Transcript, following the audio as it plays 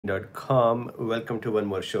Drbeen.com. Welcome to one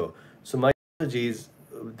more show. So my apologies,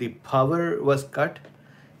 the power was cut,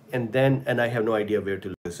 and I have no idea where to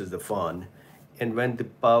look. This is the phone, and when the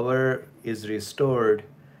power is restored,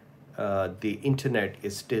 the internet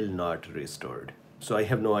is still not restored. So I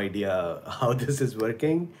have no idea how this is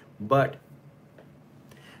working, but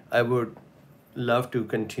I would love to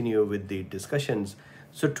continue with the discussions.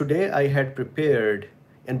 So today I had prepared,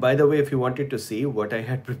 and by the way, if you wanted to see what I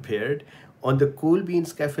had prepared on the Cool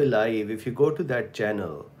Beans Cafe Live, if you go to that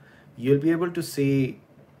channel, you'll be able to see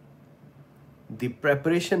the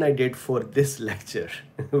preparation I did for this lecture,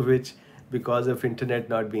 which because of internet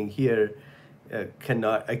not being here, I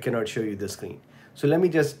cannot show you the screen. So let me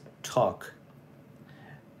just talk.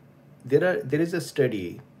 There is a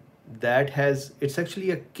study that it's actually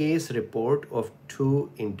a case report of two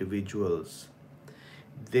individuals.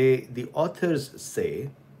 The authors say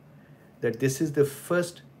that this is the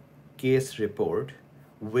first case report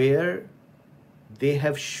where they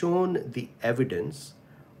have shown the evidence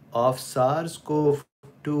of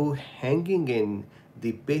SARS-CoV-2 hanging in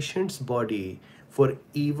the patient's body for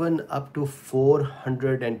even up to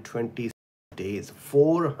 420 days.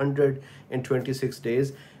 426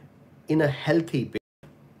 days in a healthy patient.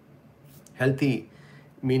 Healthy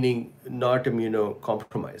meaning not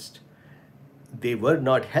immunocompromised. They were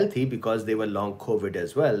not healthy because they were long COVID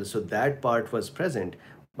as well. So that part was present,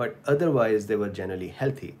 but otherwise they were generally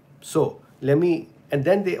healthy. So and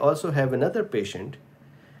then they also have another patient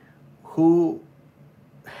who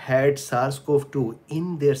had SARS-CoV-2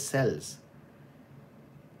 in their cells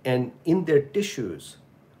and in their tissues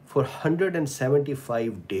for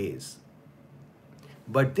 175 days.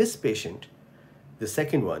 But this patient, the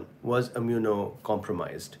second one, was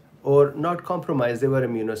immunocompromised, or not compromised. They were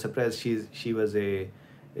immunosuppressed.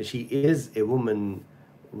 She is a woman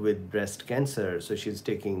with breast cancer, so she's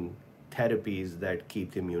taking therapies that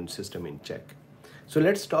keep the immune system in check. So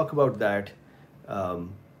let's talk about that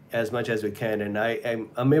as much as we can. And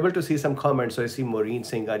I'm able to see some comments. So I see Maureen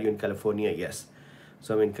saying, "Are you in California?" Yes.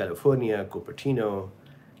 So I'm in California, Cupertino.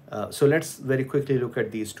 So let's very quickly look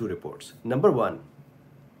at these two reports. Number one,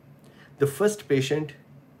 the first patient,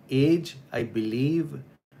 age, I believe,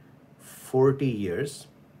 40 years,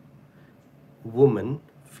 woman,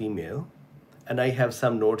 female, and I have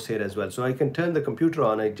some notes here as well. So I can turn the computer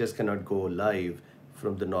on, I just cannot go live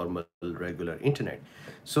from the normal, regular internet.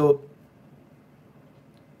 So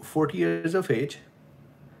 40 years of age,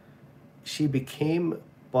 she became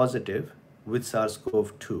positive with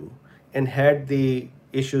SARS-CoV-2 and had the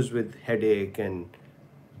issues with headache and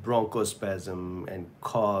bronchospasm and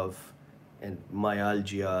cough and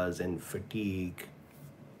myalgias and fatigue,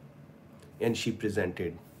 and she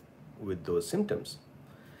presented with those symptoms.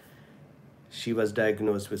 She was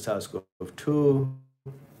diagnosed with SARS-CoV-2.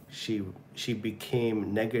 She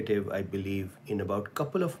became negative, I believe, in about a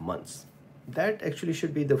couple of months. That actually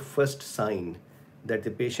should be the first sign that the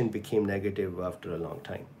patient became negative after a long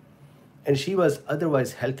time. And she was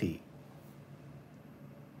otherwise healthy.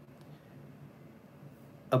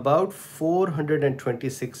 About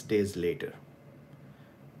 426 days later,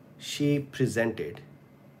 she presented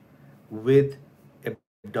with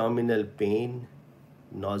abdominal pain,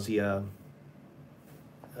 nausea,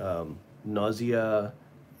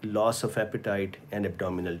 loss of appetite, and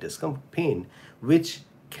abdominal pain, which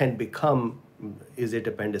can become, is it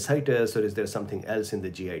appendicitis or is there something else in the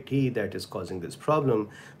GIT that is causing this problem?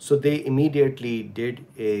 So they immediately did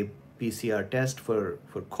a PCR test for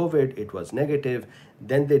COVID. It was negative.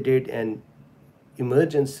 Then they did an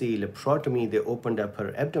emergency laparotomy. They opened up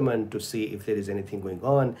her abdomen to see if there is anything going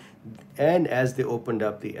on. And as they opened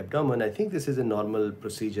up the abdomen, I think this is a normal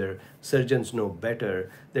procedure. Surgeons know better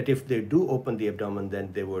that if they do open the abdomen,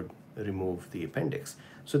 then they would remove the appendix.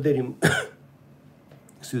 So they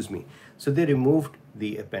excuse me. So they removed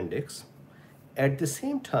the appendix. At the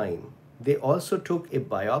same time, they also took a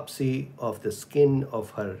biopsy of the skin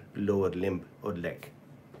of her lower limb or leg.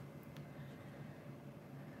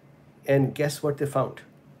 And guess what they found?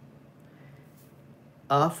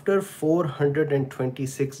 After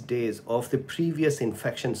 426 days of the previous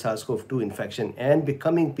infection, SARS-CoV-2 infection, and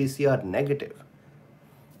becoming PCR negative,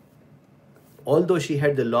 although she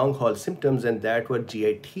had the long haul symptoms and that were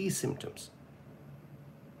GIT symptoms,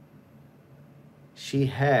 she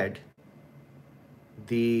had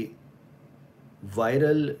the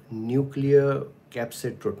viral nuclear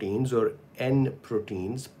capsid proteins, or N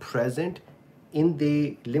proteins, present in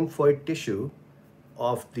the lymphoid tissue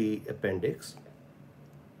of the appendix.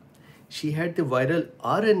 She had the viral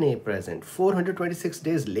RNA present 426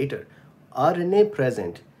 days later, RNA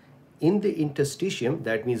present in the interstitium,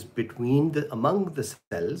 that means among the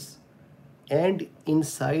cells, and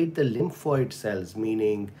inside the lymphoid cells,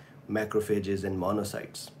 meaning macrophages and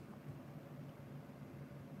monocytes.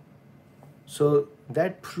 So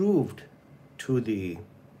that proved to the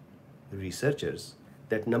researchers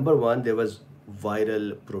that number one, there was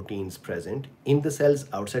viral proteins present in the cells,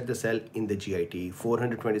 outside the cell, in the GIT.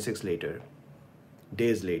 426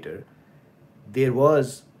 days later, there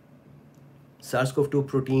was SARS-CoV-2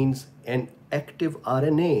 proteins and active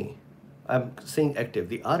RNA, I'm saying active,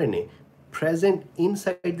 the RNA, present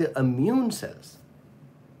inside the immune cells.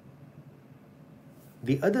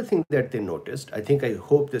 The other thing that they noticed, I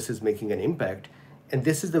hope this is making an impact, and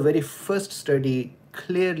this is the very first study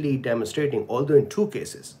clearly demonstrating, although in 2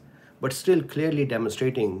 cases, but still clearly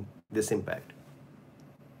demonstrating this impact.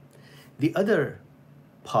 The other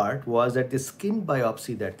part was that the skin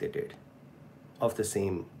biopsy that they did of the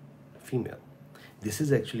same female. This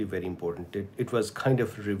is actually very important. It was kind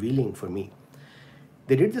of revealing for me.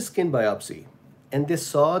 They did the skin biopsy and they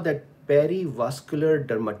saw that perivascular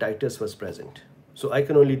dermatitis was present. So I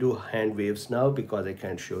can only do hand waves now because I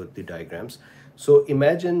can't show the diagrams. So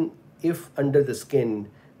imagine if under the skin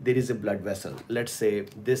there is a blood vessel. Let's say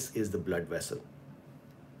this is the blood vessel.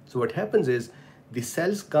 So what happens is the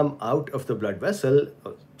cells come out of the blood vessel.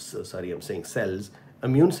 Sorry, I'm saying cells.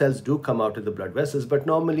 Immune cells do come out of the blood vessels, but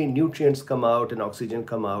normally nutrients come out and oxygen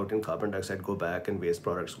come out and carbon dioxide go back and waste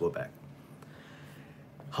products go back.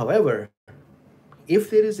 However, if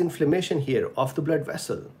there is inflammation here of the blood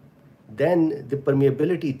vessel, then the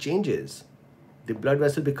permeability changes. The blood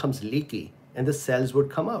vessel becomes leaky and the cells would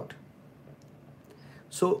come out.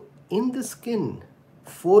 So in the skin,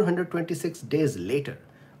 426 days later,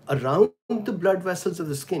 around the blood vessels of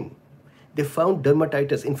the skin, they found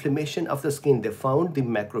dermatitis, inflammation of the skin. They found the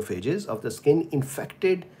macrophages of the skin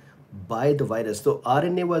infected by the virus. So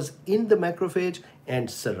RNA was in the macrophage and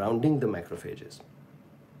surrounding the macrophages.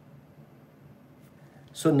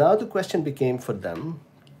 So now the question became for them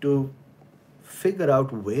to figure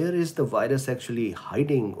out where is the virus actually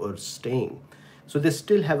hiding or staying. So they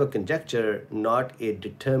still have a conjecture, not a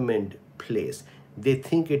determined place. They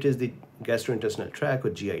think it is the gastrointestinal tract or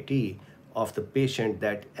GIT of the patient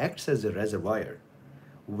that acts as a reservoir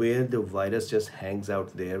where the virus just hangs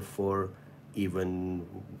out there for even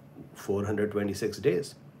 426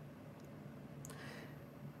 days.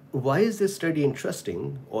 Why is this study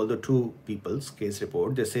interesting? Although 2 people's case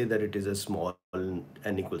report, they say that it is a small n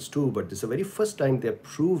equals 2, but this is the very first time they're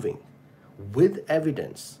proving with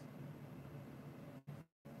evidence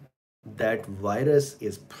that virus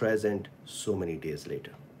is present so many days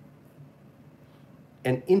later.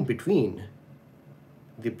 And in between,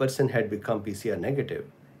 the person had become PCR negative.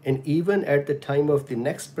 And even at the time of the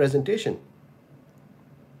next presentation,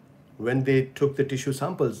 when they took the tissue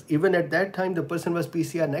samples, even at that time, the person was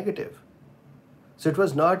PCR negative. So it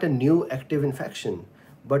was not a new active infection,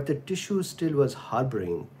 but the tissue still was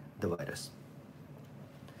harboring the virus.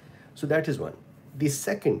 So that is one. The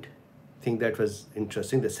second thing that was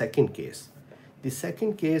interesting, the second case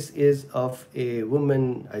is of a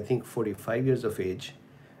woman, I think 45 years of age,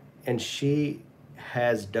 and she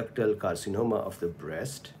has ductal carcinoma of the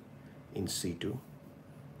breast in situ,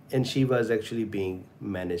 and she was actually being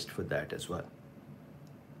managed for that as well.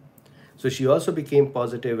 So she also became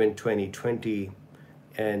positive in 2020,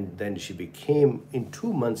 and then in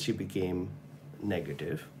 2 months, she became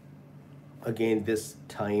negative. Again, this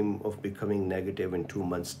time of becoming negative in 2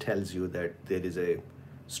 months tells you that there is a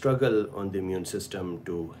struggle on the immune system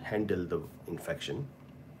to handle the infection.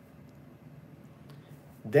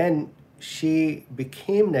 Then she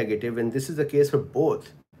became negative, and this is the case for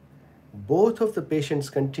both. Both of the patients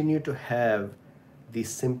continue to have the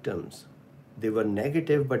symptoms. They were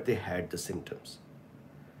negative, but they had the symptoms,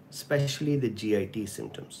 especially the GIT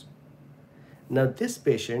symptoms. Now, this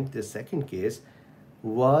patient, the second case,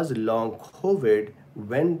 was long COVID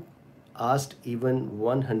when asked even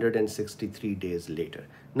 163 days later.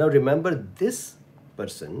 Now, remember, this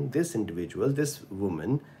person, this individual, this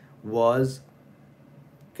woman was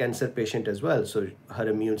cancer patient as well, so her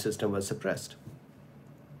immune system was suppressed.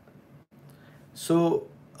 So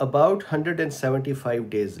about 175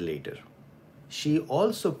 days later, she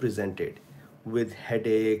also presented with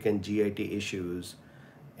headache and GIT issues.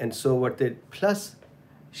 And so plus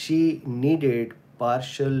she needed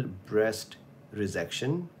partial breast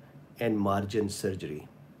resection and margin surgery.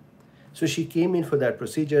 So she came in for that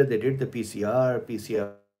procedure. They did the PCR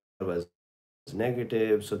was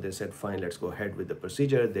negative. So they said, fine, let's go ahead with the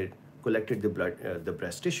procedure. They collected the blood, the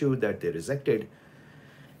breast tissue that they resected.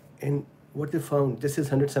 And what they found, this is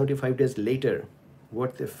 175 days later,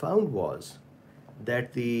 what they found was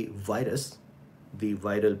that the virus, the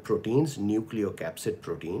viral proteins, nucleocapsid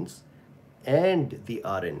proteins, and the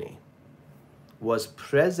RNA was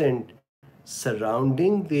present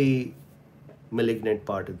surrounding the malignant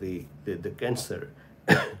part of the cancer,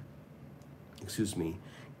 excuse me,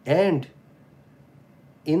 and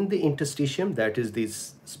in the interstitium, that is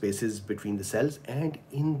these spaces between the cells, and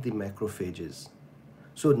in the macrophages.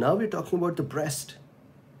 So now we're talking about the breast,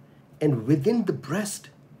 and within the breast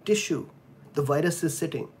tissue, the virus is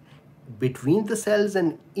sitting between the cells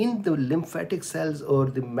and in the lymphatic cells or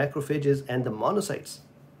the macrophages and the monocytes.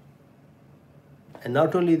 And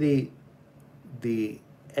not only the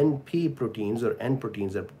NP proteins or N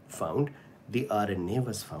proteins are found, the RNA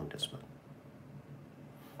was found as well.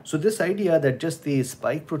 So this idea that just the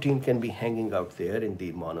spike protein can be hanging out there in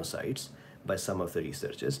the monocytes by some of the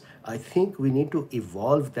researchers, I think we need to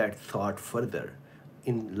evolve that thought further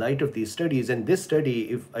in light of these studies. And this study,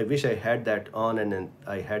 if I wish I had that on and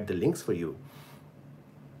I had the links for you,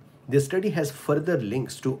 this study has further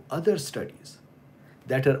links to other studies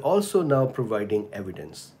that are also now providing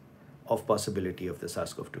evidence of possibility of the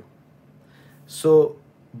SARS-CoV-2. So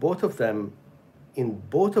both of them, in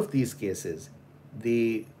both of these cases,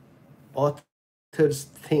 the authors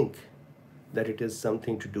think that it is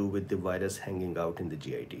something to do with the virus hanging out in the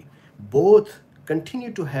GIT. Both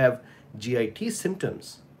continue to have GIT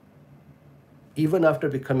symptoms even after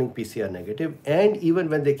becoming PCR negative, and even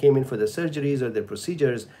when they came in for the surgeries or the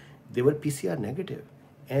procedures, they were PCR negative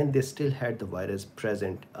and they still had the virus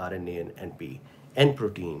present, RNA and NP, N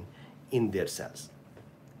protein in their cells.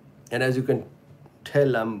 And as you can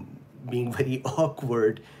tell, I'm being very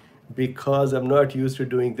awkward because I'm not used to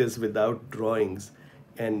doing this without drawings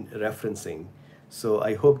and referencing. So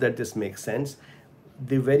I hope that this makes sense.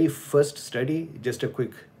 The very first study, just a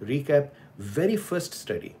quick recap, very first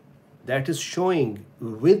study that is showing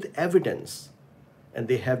with evidence, and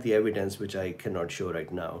they have the evidence which I cannot show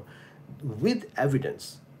right now, with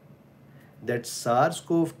evidence that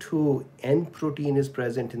SARS-CoV-2 N protein is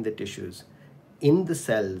present in the tissues, in the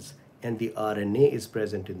cells, and the RNA is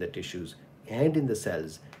present in the tissues and in the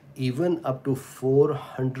cells, even up to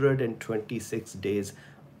 426 days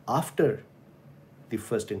after the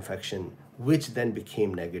first infection, which then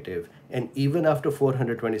became negative. And even after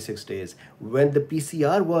 426 days, when the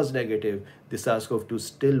PCR was negative, the SARS-CoV-2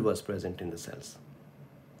 still was present in the cells.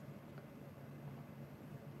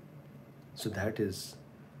 So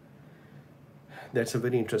that's a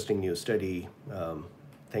very interesting new study.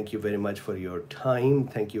 Thank you very much for your time.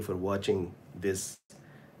 Thank you for watching this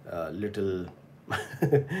little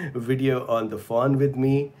video on the phone with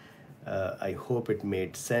me. I hope it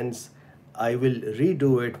made sense. I will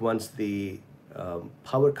redo it once the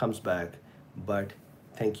power comes back, but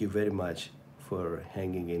thank you very much for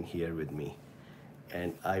hanging in here with me.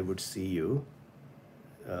 And I would see you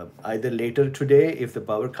either later today if the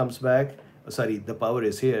power comes back. Sorry, the power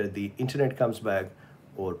is here, the internet comes back,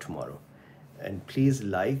 or tomorrow. And please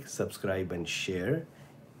like, subscribe, and share.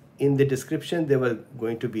 In the description, there were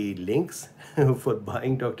going to be links for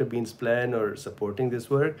buying Dr. Bean's plan or supporting this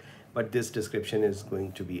work, but this description is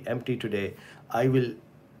going to be empty today. I will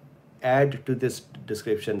add to this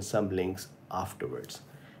description some links afterwards.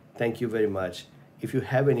 Thank you very much. If you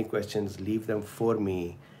have any questions, leave them for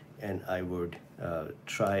me, and I would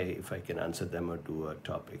try if I can answer them or do a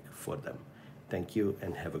topic for them. Thank you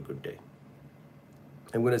and have a good day.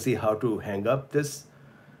 I'm going to see how to hang up this.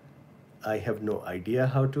 I have no idea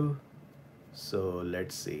how to, so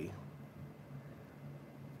let's see.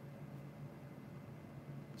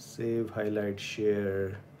 Save, highlight,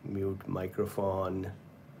 share, mute microphone,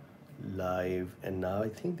 live, and now I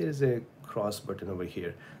think there is a cross button over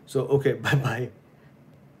here. So, okay, bye-bye.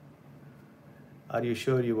 Are you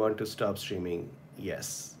sure you want to stop streaming?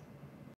 Yes.